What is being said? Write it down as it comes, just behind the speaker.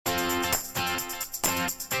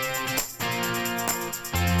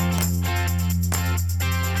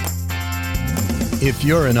If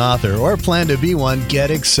you're an author or plan to be one,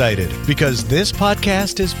 get excited because this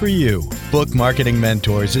podcast is for you. Book Marketing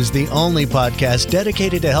Mentors is the only podcast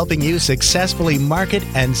dedicated to helping you successfully market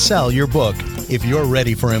and sell your book. If you're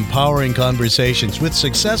ready for empowering conversations with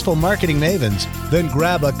successful marketing mavens, then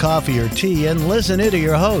grab a coffee or tea and listen in to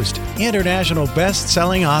your host, international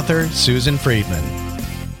best-selling author Susan Friedman.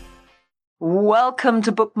 Welcome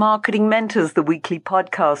to Book Marketing Mentors, the weekly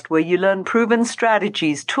podcast where you learn proven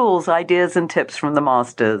strategies, tools, ideas, and tips from the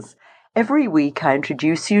masters. Every week, I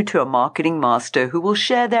introduce you to a marketing master who will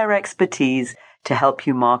share their expertise to help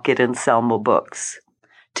you market and sell more books.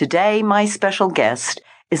 Today, my special guest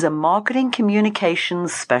is a marketing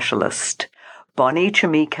communications specialist. Bonnie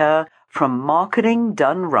Chomica from Marketing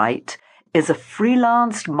Done Right is a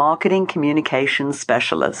freelance marketing communications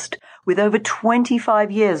specialist. With over 25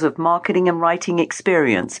 years of marketing and writing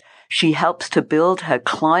experience, she helps to build her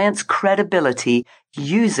clients' credibility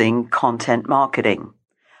using content marketing.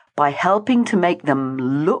 By helping to make them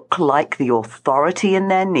look like the authority in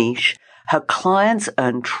their niche, her clients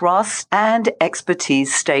earn trust and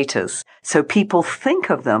expertise status, so people think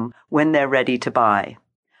of them when they're ready to buy.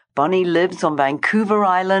 Bonnie lives on Vancouver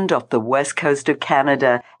Island off the west coast of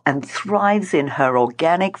Canada and thrives in her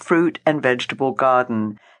organic fruit and vegetable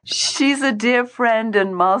garden. She's a dear friend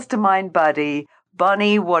and mastermind buddy.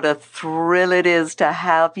 Bonnie, what a thrill it is to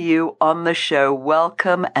have you on the show.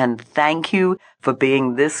 Welcome and thank you for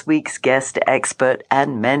being this week's guest expert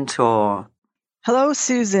and mentor. Hello,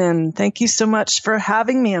 Susan. Thank you so much for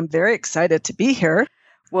having me. I'm very excited to be here.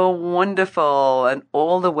 Well, wonderful. And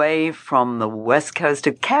all the way from the west coast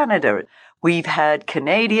of Canada. We've had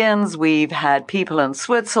Canadians, we've had people in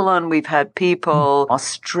Switzerland, we've had people in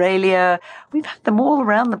Australia. We've had them all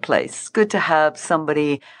around the place. It's good to have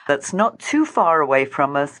somebody that's not too far away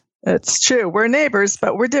from us. It's true. We're neighbors,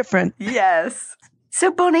 but we're different. Yes. So,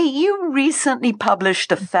 Bonnie, you recently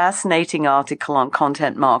published a fascinating article on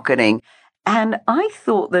content marketing, and I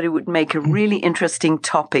thought that it would make a really interesting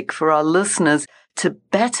topic for our listeners to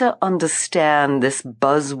better understand this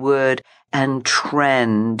buzzword and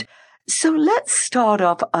trend. So let's start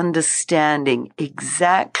off understanding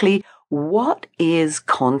exactly what is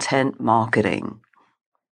content marketing.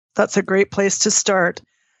 That's a great place to start.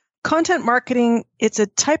 Content marketing, it's a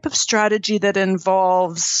type of strategy that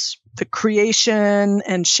involves the creation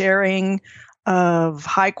and sharing of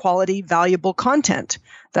high quality, valuable content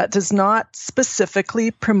that does not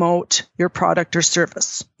specifically promote your product or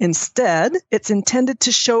service. Instead, it's intended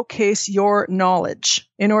to showcase your knowledge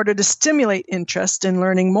in order to stimulate interest in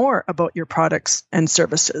learning more about your products and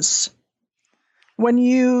services. When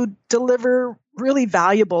you deliver really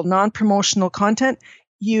valuable non-promotional content,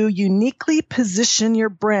 you uniquely position your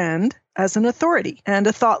brand as an authority and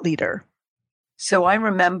a thought leader. So I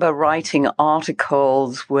remember writing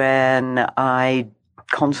articles when I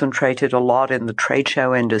concentrated a lot in the trade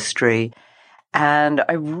show industry, and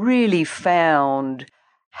I really found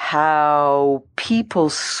how people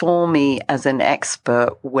saw me as an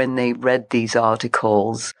expert when they read these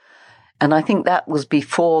articles. And I think that was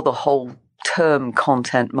before the whole term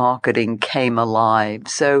content marketing came alive.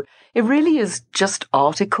 So it really is just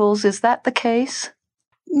articles. Is that the case?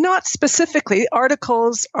 Not specifically.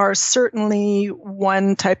 Articles are certainly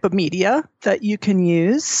one type of media that you can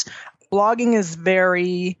use. Blogging is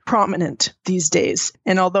very prominent these days.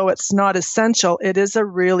 And although it's not essential, it is a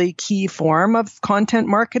really key form of content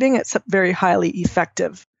marketing. It's very highly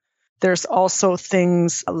effective. There's also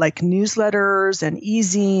things like newsletters and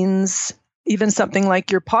e-zines, even something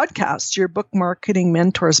like your podcast, your Book Marketing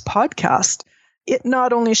Mentors podcast. It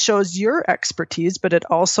not only shows your expertise, but it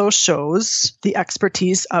also shows the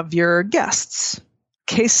expertise of your guests.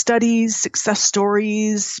 Case studies, success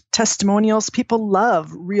stories, testimonials. People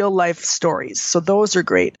love real life stories. So those are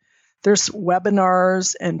great. There's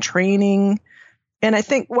webinars and training. And I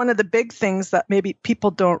think one of the big things that maybe people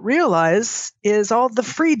don't realize is all the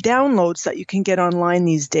free downloads that you can get online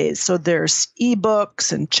these days. So there's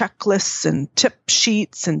ebooks and checklists and tip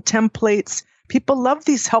sheets and templates. People love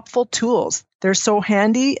these helpful tools. They're so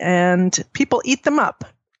handy and people eat them up.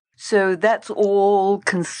 So that's all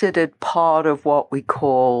considered part of what we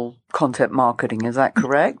call content marketing. Is that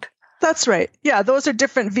correct? That's right. Yeah, those are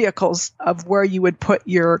different vehicles of where you would put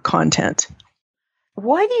your content.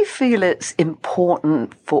 Why do you feel it's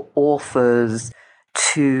important for authors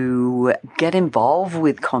to get involved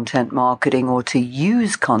with content marketing or to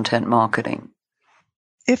use content marketing?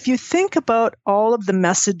 If you think about all of the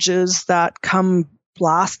messages that come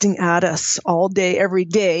blasting at us all day, every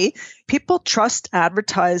day, people trust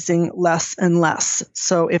advertising less and less.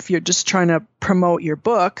 So if you're just trying to promote your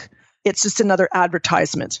book, it's just another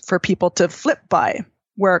advertisement for people to flip by.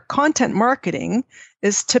 where content marketing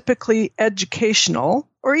is typically educational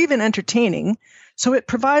or even entertaining, so it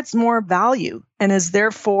provides more value and is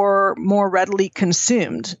therefore more readily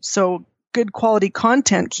consumed. So good quality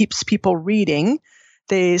content keeps people reading,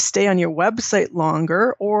 they stay on your website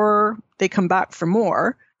longer, or they come back for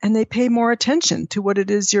more, and they pay more attention to what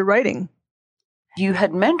it is you're writing. You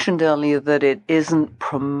had mentioned earlier that it isn't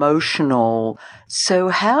promotional. So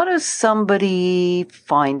how does somebody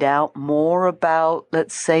find out more about,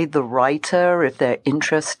 let's say, the writer if they're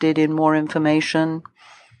interested in more information?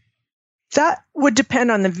 That would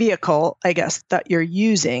depend on the vehicle, I guess, that you're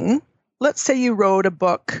using. Let's say you wrote a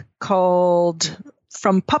book called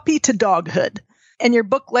From Puppy to Doghood, and your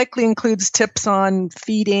book likely includes tips on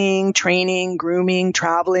feeding, training, grooming,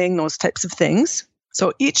 traveling, those types of things.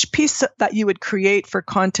 So each piece that you would create for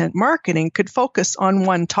content marketing could focus on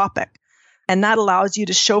one topic, and that allows you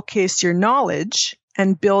to showcase your knowledge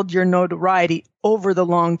and build your notoriety over the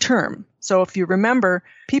long term. So if you remember,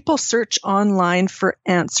 people search online for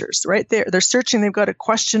answers, right? They're searching, they've got a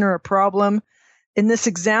question or a problem. In this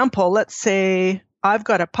example, let's say I've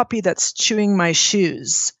got a puppy that's chewing my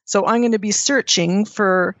shoes. So I'm going to be searching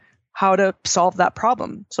for how to solve that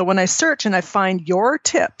problem. So when I search and I find your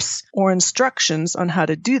tips or instructions on how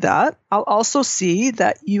to do that, I'll also see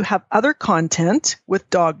that you have other content with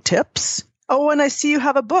dog tips. Oh, and I see you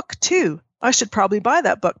have a book too. I should probably buy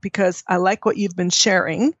that book because I like what you've been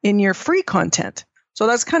sharing in your free content. So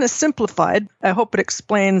that's kind of simplified. I hope it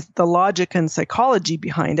explains the logic and psychology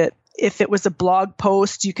behind it. If it was a blog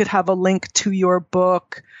post, you could have a link to your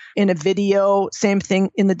book. In a video, same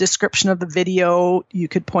thing, in the description of the video, you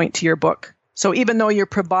could point to your book. So even though you're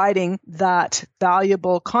providing that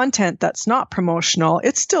valuable content that's not promotional,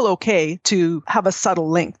 it's still okay to have a subtle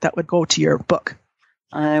link that would go to your book.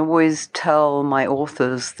 I always tell my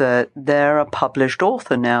authors that they're a published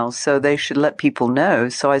author now, so they should let people know.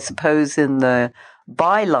 So I suppose in the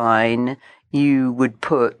byline, you would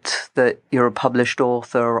put that you're a published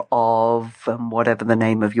author of whatever the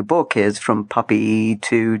name of your book is, From Puppy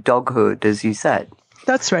to Doghood, as you said.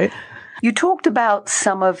 That's right. You talked about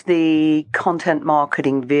some of the content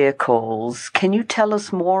marketing vehicles. Can you tell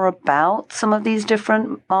us more about some of these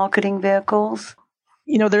different marketing vehicles?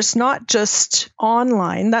 You know, there's not just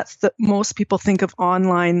online. Most people think of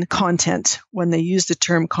online content when they use the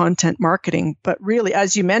term content marketing. But really,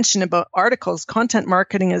 as you mentioned about articles, content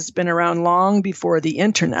marketing has been around long before the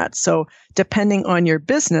internet. So depending on your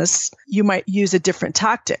business, you might use a different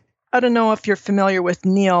tactic. I don't know if you're familiar with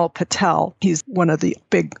Neil Patel. He's one of the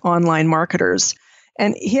big online marketers.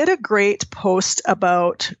 And he had a great post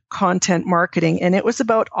about content marketing, and it was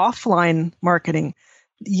about offline marketing.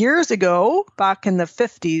 Years ago, back in the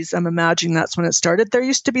 50s, I'm imagining that's when it started, there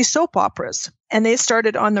used to be soap operas. And they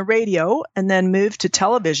started on the radio and then moved to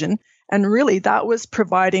television. And really, that was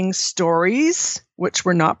providing stories, which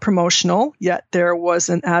were not promotional, yet there was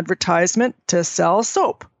an advertisement to sell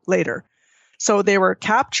soap later. So they were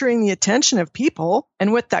capturing the attention of people.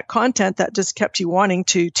 And with that content, that just kept you wanting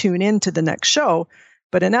to tune in to the next show.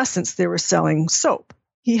 But in essence, they were selling soap.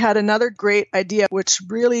 He had another great idea, which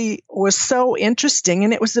really was so interesting,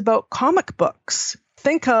 and it was about comic books.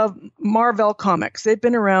 Think of Marvel Comics. They've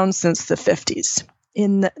been around since the 50s.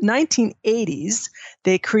 In the 1980s,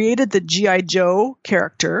 they created the G.I. Joe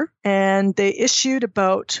character, and they issued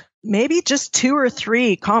about maybe just 2 or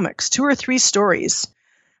 3 comics, 2 or 3 stories.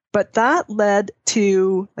 But that led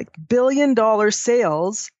to like billion-dollar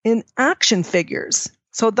sales in action figures.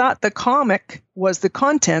 So that the comic was the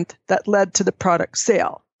content that led to the product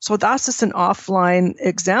sale. So that's just an offline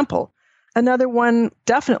example. Another one,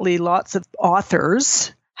 definitely lots of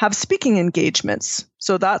authors have speaking engagements.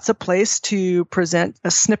 So that's a place to present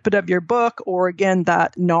a snippet of your book, or again,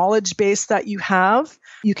 that knowledge base that you have.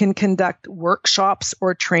 You can conduct workshops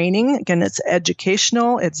or training. Again, it's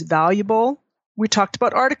educational, it's valuable. We talked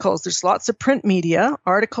about articles. There's lots of print media,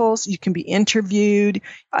 articles. You can be interviewed.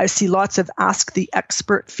 I see lots of Ask the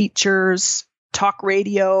Expert features. Talk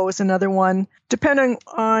radio is another one. Depending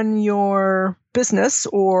on your business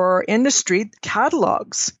or industry,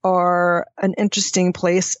 catalogs are an interesting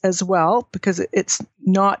place as well, because it's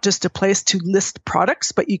not just a place to list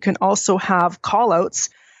products, but you can also have call-outs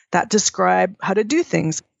that describe how to do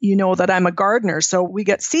things. You know that I'm a gardener, so we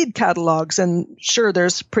get seed catalogs, and sure,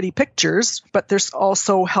 there's pretty pictures, but there's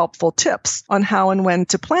also helpful tips on how and when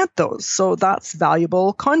to plant those. So that's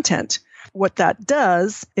valuable content. What that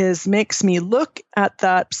does is makes me look at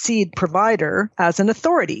that seed provider as an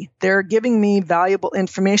authority. They're giving me valuable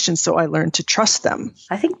information, so I learn to trust them.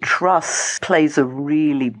 I think trust plays a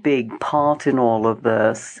really big part in all of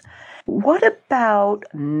this. What about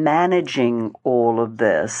managing all of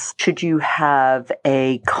this? Should you have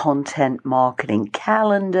a content marketing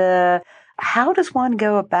calendar? How does one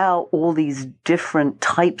go about all these different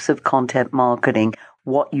types of content marketing?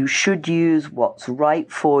 What you should use, what's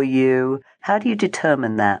right for you? How do you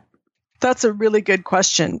determine that? That's a really good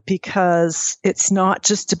question because it's not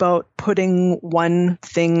just about putting one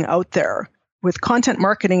thing out there. With content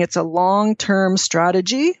marketing, it's a long-term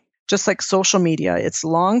strategy, just like social media. It's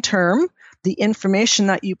long-term. The information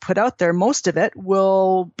that you put out there, most of it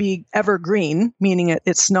will be evergreen, meaning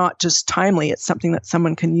it's not just timely. It's something that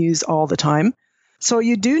someone can use all the time. So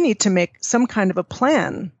you do need to make some kind of a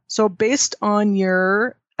plan. So based on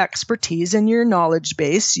your expertise and your knowledge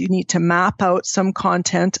base, you need to map out some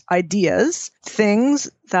content ideas, things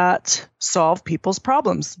that solve people's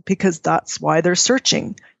problems, because that's why they're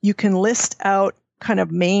searching. You can list out kind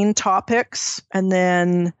of main topics and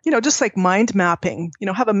then, just like mind mapping,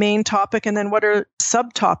 have a main topic and then what are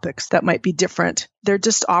subtopics that might be different. They're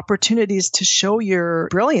just opportunities to show your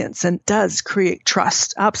brilliance and does create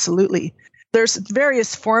trust. Absolutely. There's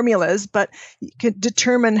various formulas, but you can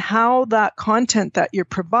determine how that content that you're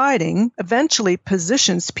providing eventually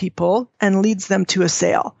positions people and leads them to a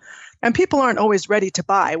sale. And people aren't always ready to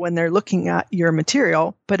buy when they're looking at your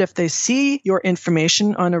material. But if they see your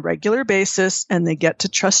information on a regular basis and they get to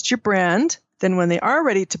trust your brand, then when they are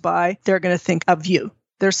ready to buy, they're going to think of you.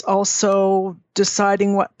 There's also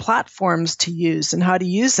deciding what platforms to use and how to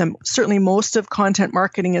use them. Certainly, most of content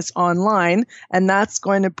marketing is online, and that's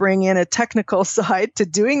going to bring in a technical side to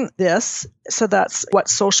doing this. So that's what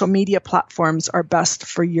social media platforms are best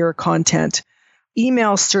for your content.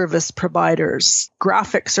 Email service providers,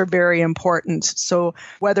 graphics are very important. So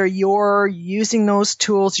whether you're using those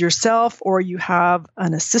tools yourself or you have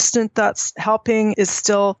an assistant that's helping is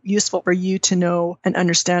still useful for you to know and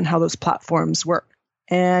understand how those platforms work.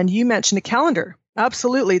 And you mentioned a calendar.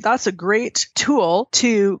 Absolutely. That's a great tool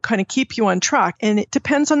to kind of keep you on track. And it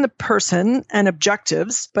depends on the person and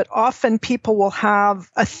objectives, but often people will have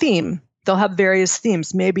a theme. They'll have various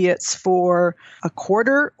themes. Maybe it's for a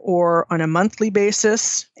quarter or on a monthly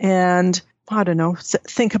basis. And I don't know,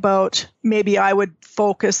 think about maybe I would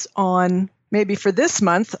focus on maybe for this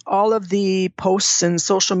month, all of the posts and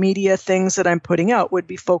social media things that I'm putting out would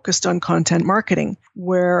be focused on content marketing.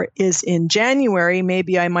 Whereas in January,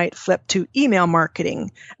 maybe I might flip to email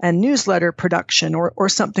marketing and newsletter production or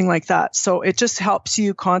something like that. So it just helps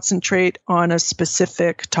you concentrate on a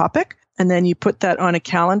specific topic. And then you put that on a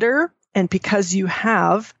calendar. And because you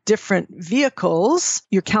have different vehicles,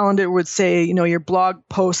 your calendar would say, your blog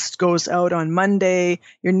post goes out on Monday,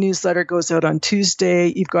 your newsletter goes out on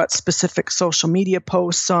Tuesday, you've got specific social media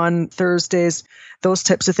posts on Thursdays, those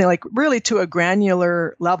types of things, like really to a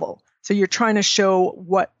granular level. So you're trying to show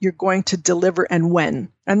what you're going to deliver and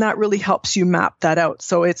when. And that really helps you map that out.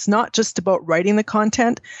 So it's not just about writing the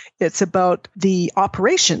content, it's about the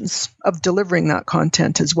operations of delivering that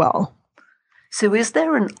content as well. So is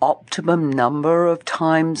there an optimum number of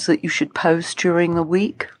times that you should post during the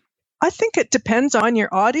week? I think it depends on your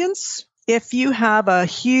audience. If you have a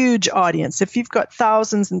huge audience, if you've got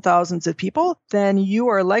thousands and thousands of people, then you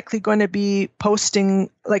are likely going to be posting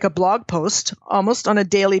like a blog post almost on a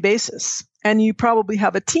daily basis. And you probably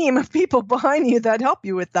have a team of people behind you that help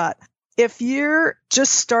you with that. If you're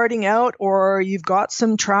just starting out or you've got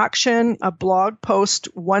some traction, a blog post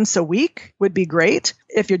once a week would be great.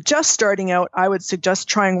 If you're just starting out, I would suggest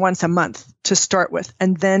trying once a month to start with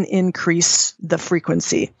and then increase the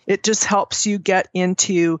frequency. It just helps you get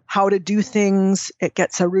into how to do things. It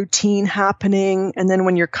gets a routine happening. And then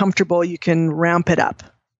when you're comfortable, you can ramp it up.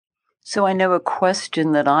 So I know a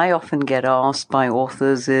question that I often get asked by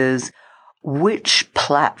authors is, which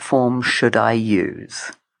platform should I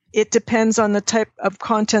use? It depends on the type of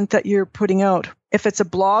content that you're putting out. If it's a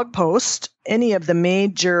blog post, any of the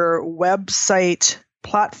major website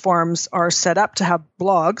platforms are set up to have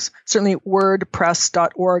blogs. Certainly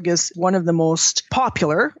WordPress.org is one of the most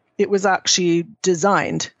popular. It was actually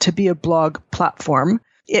designed to be a blog platform.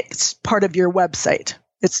 It's part of your website.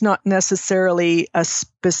 It's not necessarily a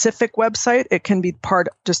specific website. It can be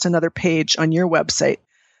just another page on your website.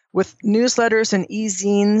 With newsletters and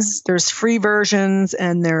e-zines, there's free versions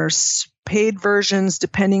and there's paid versions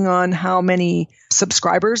depending on how many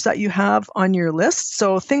subscribers that you have on your list.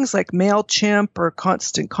 So things like MailChimp or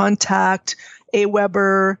Constant Contact,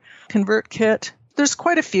 Aweber, ConvertKit, there's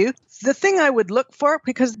quite a few. The thing I would look for,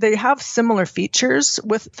 because they have similar features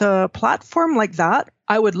with the platform like that,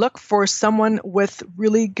 I would look for someone with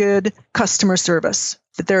really good customer service,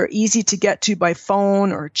 that they're easy to get to by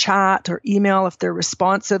phone or chat or email if they're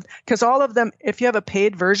responsive. Because all of them, if you have a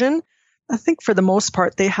paid version, I think for the most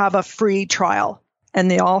part, they have a free trial. And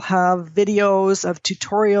they all have videos of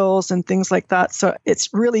tutorials and things like that. So it's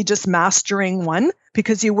really just mastering one,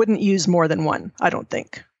 because you wouldn't use more than one, I don't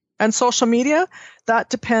think. And social media, that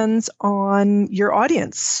depends on your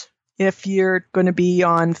audience. If you're going to be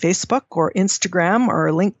on Facebook or Instagram or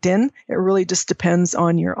LinkedIn, it really just depends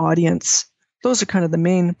on your audience. Those are kind of the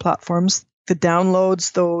main platforms. The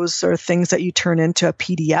downloads, those are things that you turn into a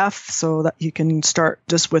PDF so that you can start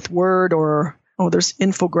just with Word, or, there's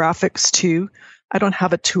infographics too. I don't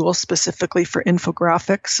have a tool specifically for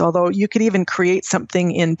infographics, although you could even create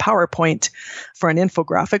something in PowerPoint for an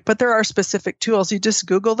infographic, but there are specific tools. You just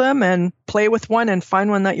Google them and play with one and find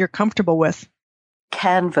one that you're comfortable with.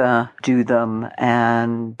 Canva do them,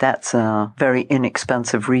 and that's a very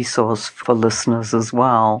inexpensive resource for listeners as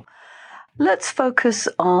well. Let's focus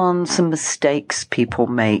on some mistakes people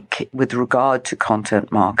make with regard to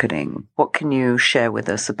content marketing. What can you share with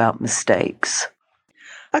us about mistakes?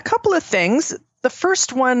 A couple of things. The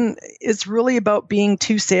first one is really about being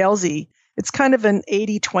too salesy. It's kind of an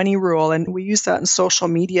 80-20 rule, and we use that in social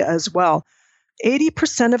media as well.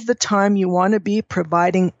 80% of the time, you want to be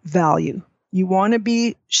providing value. You want to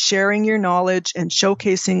be sharing your knowledge and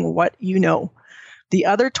showcasing what you know. The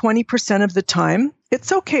other 20% of the time,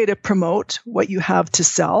 it's okay to promote what you have to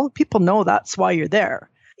sell. People know that's why you're there.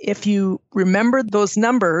 If you remember those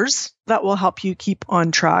numbers, that will help you keep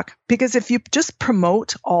on track. Because if you just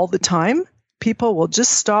promote all the time, people will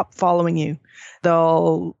just stop following you.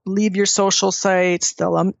 They'll leave your social sites,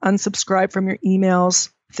 they'll unsubscribe from your emails,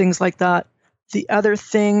 things like that. The other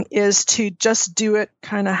thing is to just do it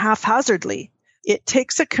kind of haphazardly. It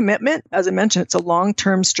takes a commitment. As I mentioned, it's a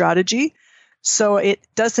long-term strategy. So it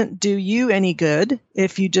doesn't do you any good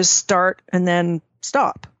if you just start and then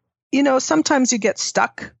stop. Sometimes you get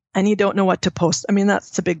stuck and you don't know what to post. I mean,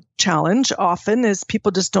 that's the big challenge often, is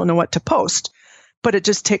people just don't know what to post. But it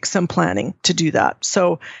just takes some planning to do that.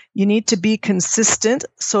 So you need to be consistent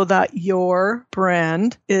so that your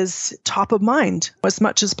brand is top of mind as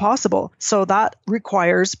much as possible. So that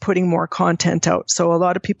requires putting more content out. So a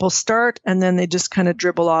lot of people start and then they just kind of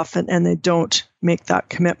dribble off and they don't make that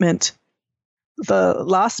commitment. The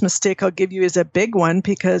last mistake I'll give you is a big one,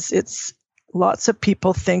 because it's lots of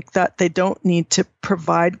people think that they don't need to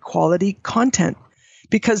provide quality content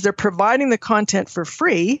because they're providing the content for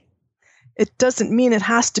free. It doesn't mean it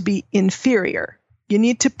has to be inferior. You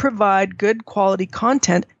need to provide good quality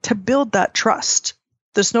content to build that trust.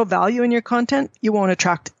 There's no value in your content, you won't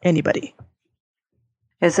attract anybody.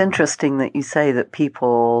 It's interesting that you say that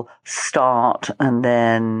people start and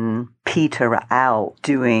then peter out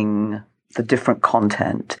doing the different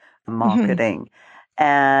content marketing. Mm-hmm.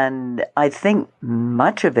 And I think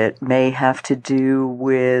much of it may have to do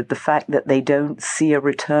with the fact that they don't see a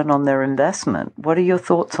return on their investment. What are your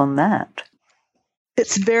thoughts on that?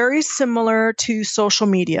 It's very similar to social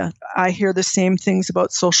media. I hear the same things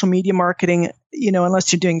about social media marketing,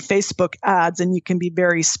 unless you're doing Facebook ads and you can be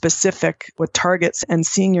very specific with targets and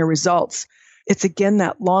seeing your results. It's again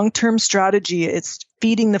that long-term strategy. It's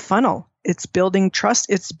feeding the funnel. It's building trust.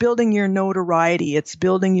 It's building your notoriety. It's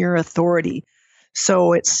building your authority.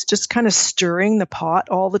 So it's just kind of stirring the pot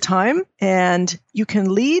all the time. And you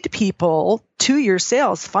can lead people to your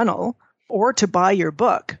sales funnel or to buy your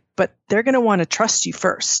book, but they're going to want to trust you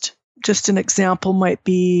first. Just an example might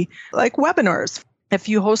be like webinars. If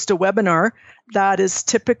you host a webinar that is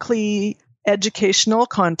typically educational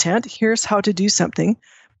content, here's how to do something,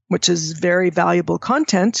 which is very valuable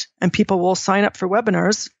content, and people will sign up for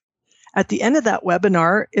webinars. At the end of that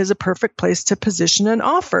webinar is a perfect place to position an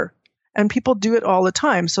offer. And people do it all the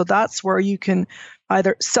time. So that's where you can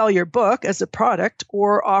either sell your book as a product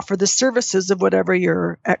or offer the services of whatever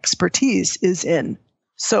your expertise is in.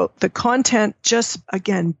 So the content just,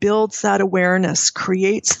 again, builds that awareness,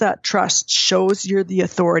 creates that trust, shows you're the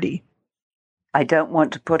authority. I don't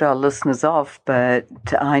want to put our listeners off, but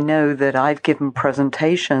I know that I've given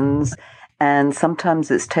presentations and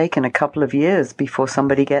sometimes it's taken a couple of years before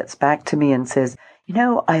somebody gets back to me and says,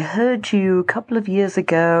 I heard you a couple of years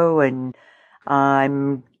ago and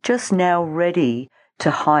I'm just now ready to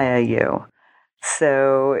hire you.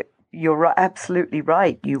 So you're absolutely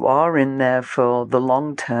right. You are in there for the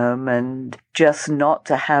long term and just not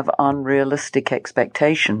to have unrealistic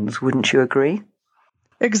expectations. Wouldn't you agree?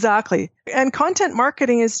 Exactly. And content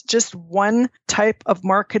marketing is just one type of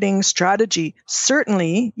marketing strategy.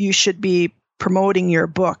 Certainly, you should be promoting your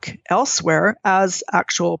book elsewhere as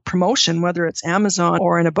actual promotion, whether it's Amazon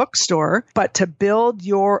or in a bookstore. But to build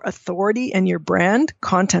your authority and your brand,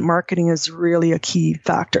 content marketing is really a key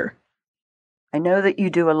factor. I know that you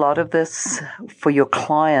do a lot of this for your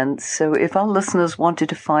clients. So if our listeners wanted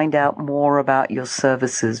to find out more about your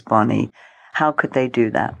services, Bonnie, how could they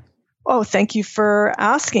do that? Oh, thank you for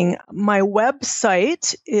asking. My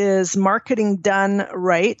website is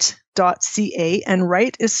marketingdoneright.ca, and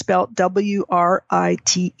right is spelled WRITE,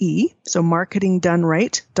 so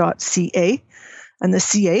marketingdoneright.ca. And the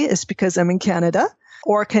CA is because I'm in Canada,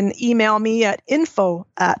 or can email me at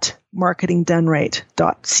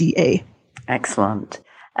info@marketingdoneright.ca. Excellent.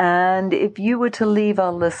 And if you were to leave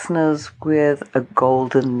our listeners with a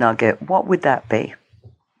golden nugget, what would that be?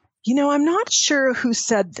 I'm not sure who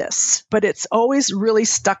said this, but it's always really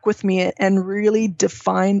stuck with me and really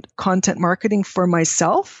defined content marketing for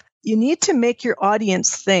myself. You need to make your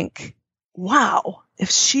audience think, wow,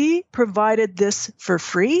 if she provided this for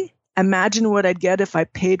free, imagine what I'd get if I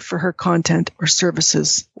paid for her content or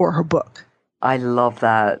services or her book. I love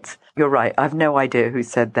that. You're right. I've no idea who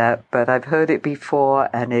said that, but I've heard it before,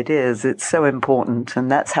 and it's so important.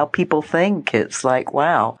 And that's how people think. It's like,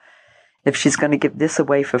 wow, if she's going to give this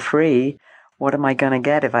away for free, what am I going to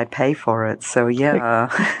get if I pay for it? So, yeah.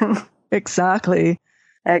 Exactly.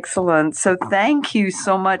 Excellent. So thank you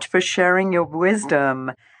so much for sharing your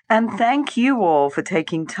wisdom. And thank you all for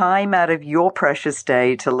taking time out of your precious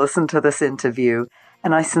day to listen to this interview.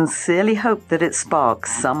 And I sincerely hope that it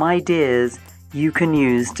sparks some ideas you can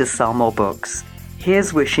use to sell more books.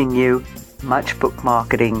 Here's wishing you much book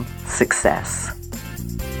marketing success.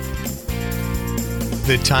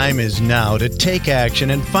 The time is now to take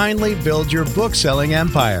action and finally build your book-selling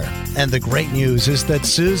empire. And the great news is that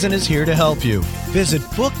Susan is here to help you. Visit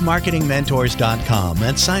bookmarketingmentors.com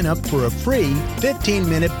and sign up for a free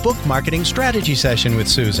 15-minute book marketing strategy session with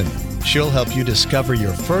Susan. She'll help you discover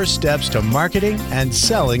your first steps to marketing and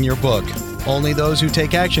selling your book. Only those who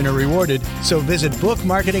take action are rewarded, so visit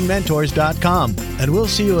bookmarketingmentors.com, and we'll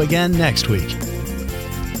see you again next week.